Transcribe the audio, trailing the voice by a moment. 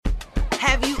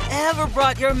Have you ever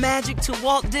brought your magic to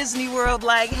Walt Disney World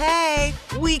like, hey,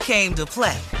 we came to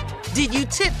play? Did you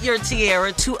tip your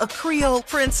tiara to a Creole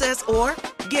princess or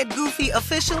get goofy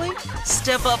officially?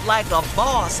 Step up like a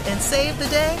boss and save the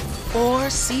day? Or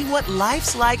see what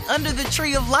life's like under the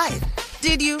tree of life?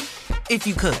 Did you? If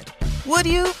you could. Would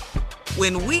you?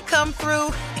 When we come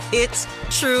through, it's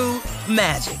true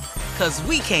magic. 'Cause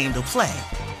we came to play.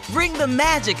 Bring the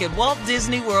magic at Walt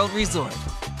Disney World Resort.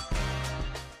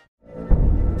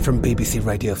 From BBC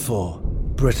Radio 4,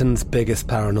 Britain's biggest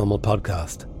paranormal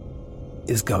podcast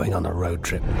is going on a road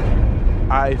trip.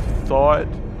 I thought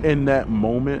in that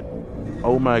moment,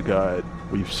 oh my God,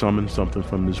 we've summoned something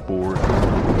from this board.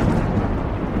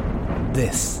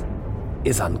 This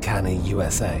is Uncanny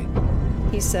USA.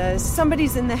 He says,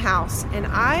 somebody's in the house, and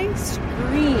I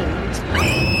screamed.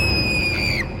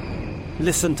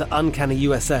 Listen to Uncanny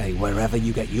USA wherever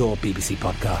you get your BBC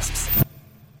podcasts,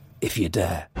 if you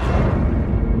dare.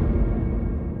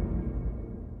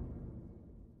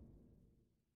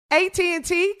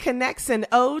 AT&T connects an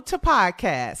ode to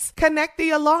podcasts. Connect the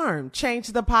alarm. Change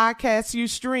the podcast you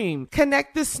stream.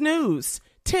 Connect the snooze.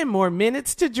 10 more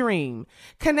minutes to dream.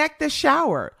 Connect the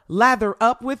shower. Lather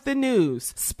up with the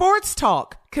news. Sports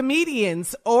talk,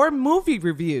 comedians, or movie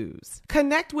reviews.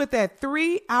 Connect with that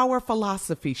 3-hour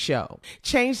philosophy show.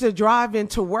 Change the drive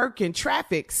into work in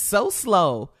traffic so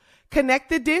slow. Connect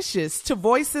the dishes to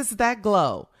voices that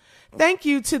glow. Thank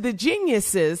you to the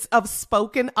geniuses of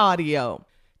spoken audio.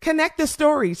 Connect the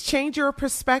stories, change your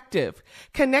perspective.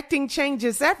 Connecting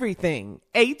changes everything.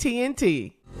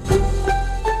 AT&T.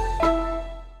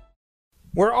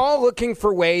 We're all looking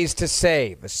for ways to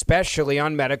save, especially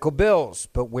on medical bills.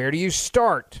 But where do you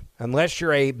start? Unless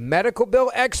you're a medical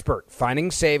bill expert,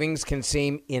 finding savings can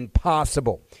seem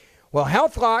impossible. Well,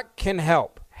 HealthLock can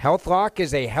help. HealthLock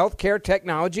is a healthcare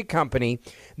technology company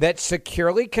that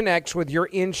securely connects with your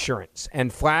insurance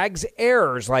and flags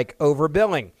errors like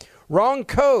overbilling, wrong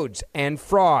codes, and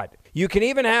fraud. You can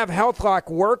even have HealthLock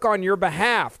work on your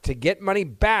behalf to get money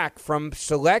back from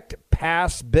select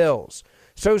past bills.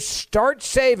 So start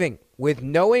saving with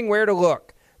knowing where to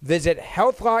look. Visit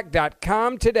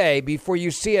healthlock.com today before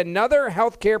you see another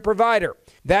healthcare provider.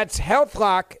 That's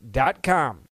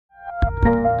healthlock.com.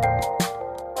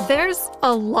 There's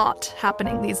a lot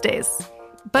happening these days,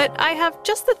 but I have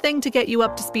just the thing to get you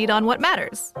up to speed on what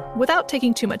matters without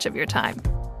taking too much of your time.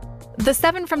 The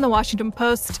 7 from the Washington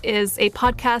Post is a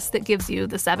podcast that gives you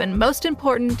the 7 most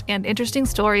important and interesting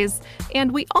stories,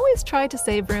 and we always try to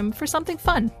save room for something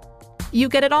fun. You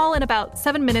get it all in about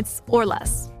 7 minutes or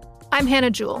less. I'm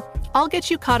Hannah Jewell. I'll get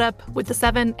you caught up with the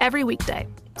 7 every weekday.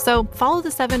 So follow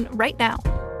the 7 right now.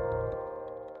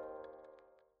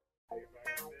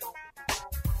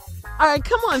 All right,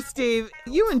 come on, Steve.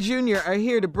 You and Junior are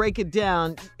here to break it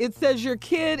down. It says your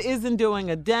kid isn't doing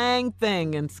a dang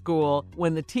thing in school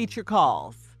when the teacher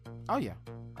calls. Oh, yeah.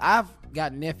 I've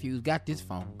got nephews, got this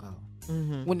phone call.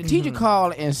 Mm-hmm. When the teacher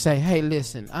call and say, hey,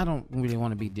 listen, I don't really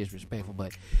want to be disrespectful,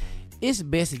 but it's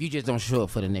best if you just don't show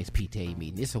up for the next PTA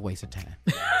meeting. It's a waste of time.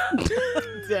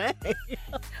 Dang.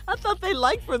 I thought they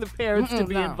liked for the parents to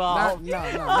be involved. No,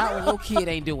 not when your kid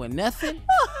ain't doing nothing.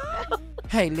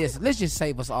 Hey, listen, let's just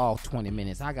save us all 20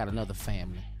 minutes. I got another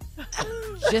family.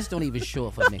 Just don't even show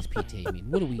up for the next PTA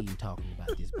meeting. What are we even talking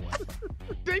about this boy for?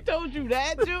 They told you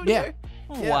that, Junior?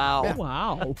 Yeah. Wow. Yeah.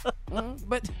 Wow.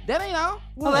 But that ain't all.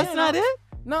 Well, that's not it?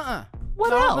 Nuh-uh.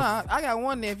 What else? Nuh-uh. I got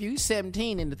one nephew. He's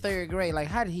 17 in the 3rd grade. Like,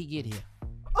 how did he get here?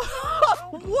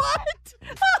 What?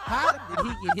 How did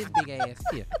he get his big ass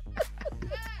here?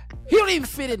 He don't even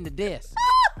fit in the desk.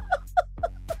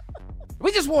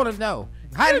 We just want to know.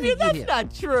 How did he get here? That's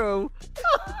not true.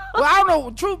 Well, I don't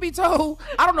know. Truth be told,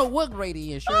 I don't know what grade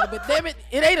he is, Shirley, but damn it,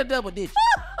 it ain't a double digit.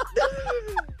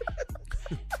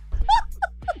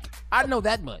 I know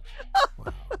that much.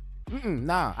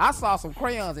 Nah, I saw some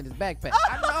crayons in his backpack.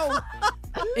 I know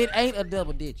it ain't a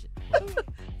double digit.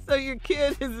 So your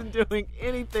kid isn't doing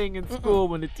anything in school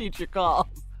when the teacher calls.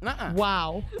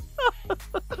 Wow.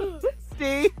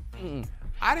 Steve?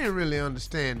 I didn't really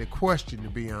understand the question, to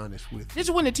be honest with you. This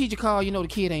is when the teacher call, the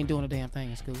kid ain't doing a damn thing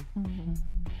in school.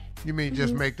 You mean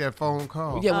just make that phone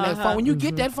call? Yeah, when you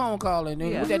get that phone call and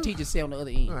then what that teacher say on the other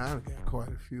end. Well, I've got quite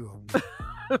a few of them.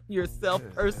 Yourself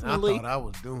personally? I thought I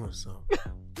was doing something.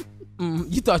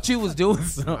 You thought you was doing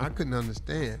something? I couldn't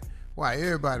understand why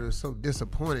everybody was so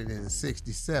disappointed in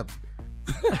 67.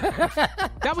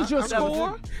 That was your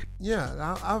score?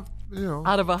 Yeah, I've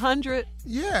out of 100?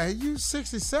 Yeah, you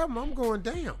 67, I'm going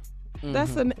down.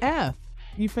 That's an F.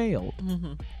 You failed.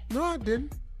 No, I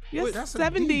didn't. Yes, That's a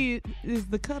 70 is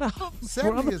the cutoff.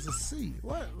 70 brother. is a C.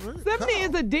 What? 70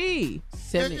 is a D.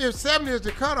 70. If 70 is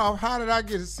the cutoff, how did I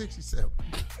get a 67?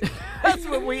 That's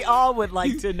what we all would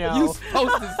like to know. You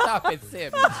supposed to stop at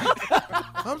 70.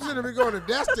 I'm sitting there going,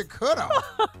 that's the cutoff.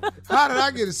 How did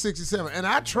I get a 67? And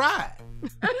I tried.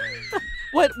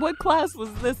 What class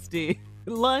was this, Steve?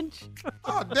 Lunch?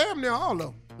 Oh, damn near all of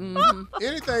them. Mm-hmm.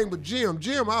 Anything but gym.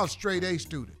 Gym, I was straight A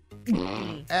student.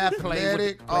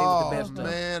 Athletic. play with the best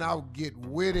man, I would get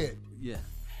with it. Yeah.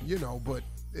 You know, but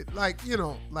like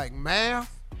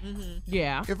math. Mm-hmm.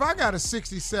 Yeah. If I got a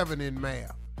 67 in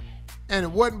math and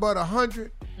it wasn't but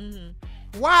 100,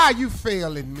 why are you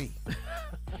failing me?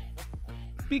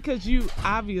 Because you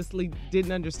obviously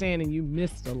didn't understand and you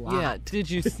missed a lot. Yeah. Did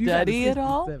you You got a study at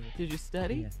all? 67. Did you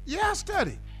study? Yeah, I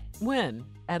studied. When?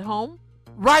 At home?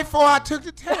 Right before I took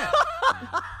the test.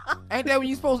 Ain't that when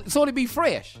you supposed to be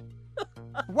fresh?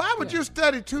 Why would you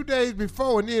study 2 days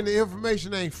before and then the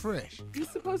information ain't fresh? You're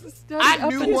supposed to study I up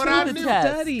knew until what I the knew. test.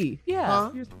 Study. Yeah.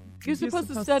 Huh? You're supposed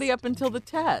to study up until the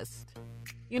test.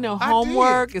 You know, I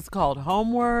homework did. is called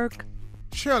homework.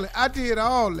 Shirley, I did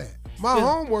all that. My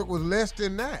homework was less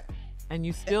than that. And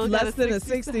you still got Less than a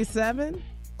 67?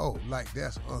 Oh, like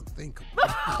that's unthinkable.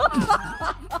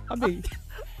 I mean,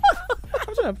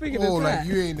 I'm trying to figure Oh, this like out.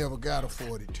 you ain't never got a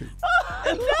 42.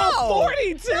 No.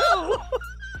 42?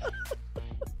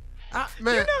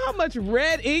 Man, You know how much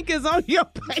red ink is on your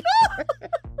paper?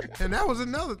 and that was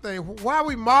another thing. Why are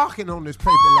we marking on this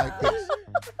paper like this?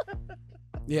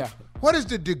 Yeah. What is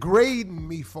the degrading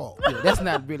me for? Yeah, that's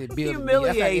not really building.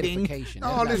 Humiliating. That's not edification.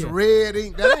 All That's this not- red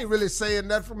ink, that ain't really saying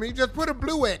nothing for me. Just put a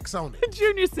blue X on it.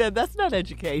 Junior said that's not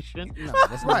education. No,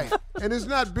 that's Right. not. And it's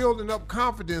not building up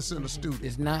confidence in the student.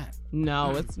 It's not.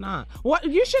 No, it's not. What?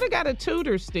 You should have got a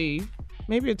tutor, Steve.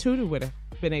 Maybe a tutor would have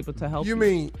been able to help you. You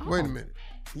mean, wait a minute.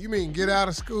 You mean get out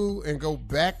of school and go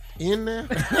back in there?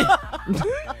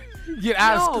 Get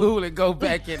out No. of school and go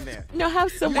back in there. No,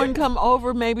 have someone come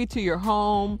over maybe to your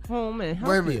home home and help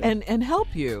Wait a you. minute. and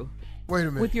help you Wait a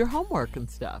minute. with your homework and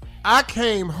stuff. I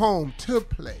came home to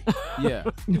play. Yeah.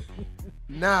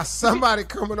 Now somebody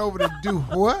coming over to do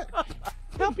what?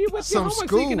 Help you with Some your homework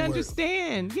so you can schoolwork.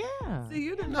 understand. Yeah. See,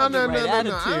 you didn't No, have no, the no, right no,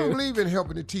 no. I attitude. don't believe in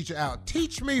helping the teacher out.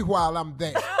 Teach me while I'm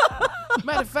there.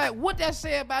 Matter of fact, what that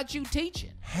say about you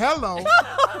teaching? Hello.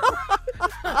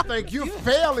 I think you're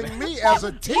failing me as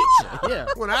a teacher. Yeah.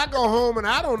 When I go home and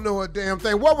I don't know a damn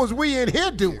thing, what was we in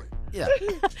here doing? Yeah.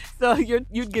 So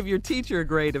you'd give your teacher a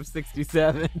grade of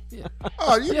 67.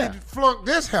 Oh, you Yeah. need to flunk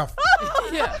this heifer.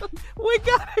 Yeah. We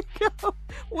gotta go.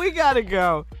 We gotta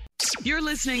go. You're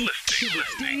listening to the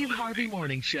Steve Harvey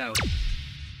Morning Show.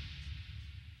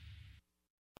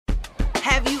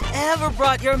 Have you ever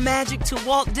brought your magic to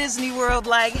Walt Disney World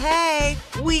like, hey,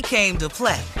 we came to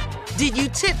play? Did you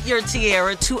tip your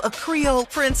tiara to a Creole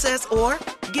princess or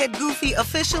get goofy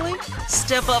officially?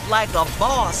 Step up like a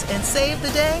boss and save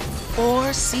the day?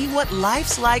 Or see what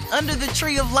life's like under the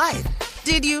tree of life?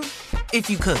 Did you? If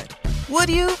you could. Would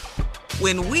you?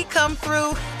 When we come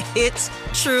through, it's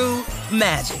true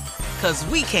magic. 'Cause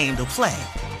we came to play.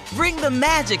 Bring the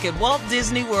magic at Walt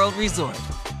Disney World Resort.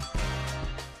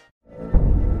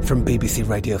 From BBC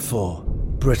Radio 4,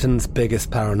 Britain's biggest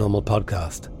paranormal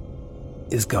podcast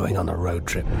is going on a road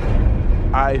trip.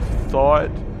 I thought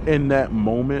in that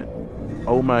moment,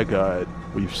 oh my God,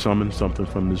 we've summoned something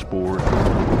from this board.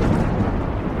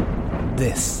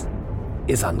 This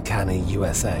is Uncanny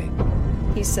USA.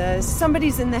 He says,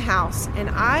 somebody's in the house, and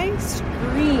I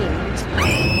screamed.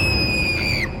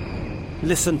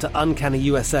 Listen to Uncanny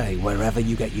USA wherever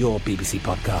you get your BBC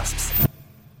podcasts,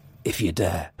 if you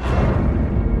dare.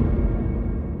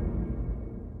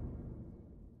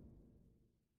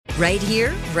 Right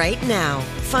here, right now.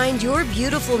 Find your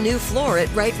beautiful new floor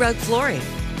at Right Rug Flooring.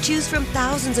 Choose from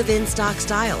thousands of in-stock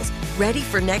styles, ready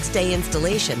for next day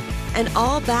installation, and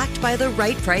all backed by the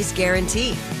right price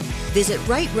guarantee. Visit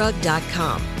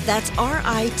rightrug.com. That's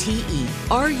RITERUG.com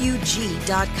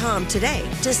today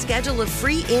to schedule a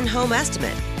free in-home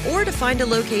estimate or to find a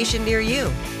location near you.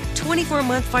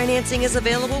 24-month financing is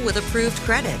available with approved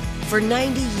credit. For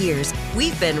 90 years,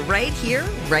 we've been right here,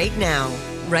 right now.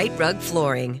 Right Rug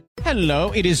Flooring.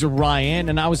 Hello, it is Ryan,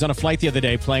 and I was on a flight the other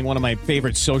day playing one of my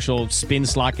favorite social spin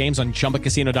slot games on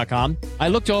ChumbaCasino.com. I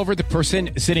looked over at the person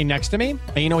sitting next to me,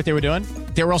 and you know what they were doing?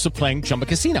 They were also playing Chumba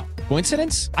Casino.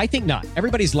 Coincidence? I think not.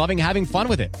 Everybody's loving having fun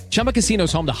with it. Chumba Casino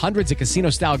is home to hundreds of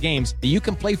casino-style games that you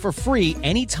can play for free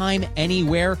anytime,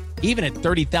 anywhere, even at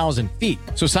 30,000 feet.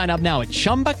 So sign up now at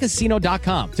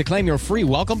ChumbaCasino.com to claim your free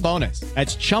welcome bonus.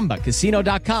 That's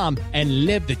ChumbaCasino.com and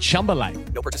live the Chumba life.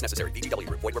 No purchase necessary. VGW.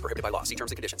 Void where prohibited by law. See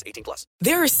terms and conditions. 18+.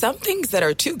 There are some things that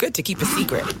are too good to keep a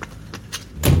secret.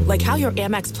 Like how your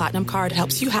Amex Platinum card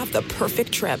helps you have the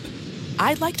perfect trip.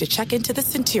 I'd like to check into the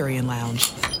Centurion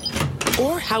Lounge.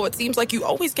 Or how it seems like you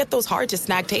always get those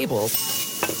hard-to-snag tables.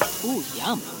 Ooh,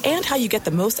 yum. And how you get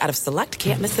the most out of select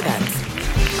can't-miss events.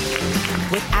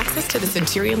 With access to the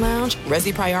Centurion Lounge,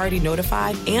 Resi Priority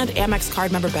Notified, and Amex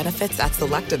card member benefits at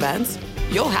select events,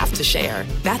 you'll have to share.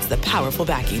 That's the powerful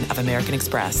backing of American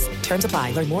Express. Terms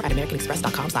apply. Learn more at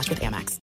americanexpress.com/withAmex.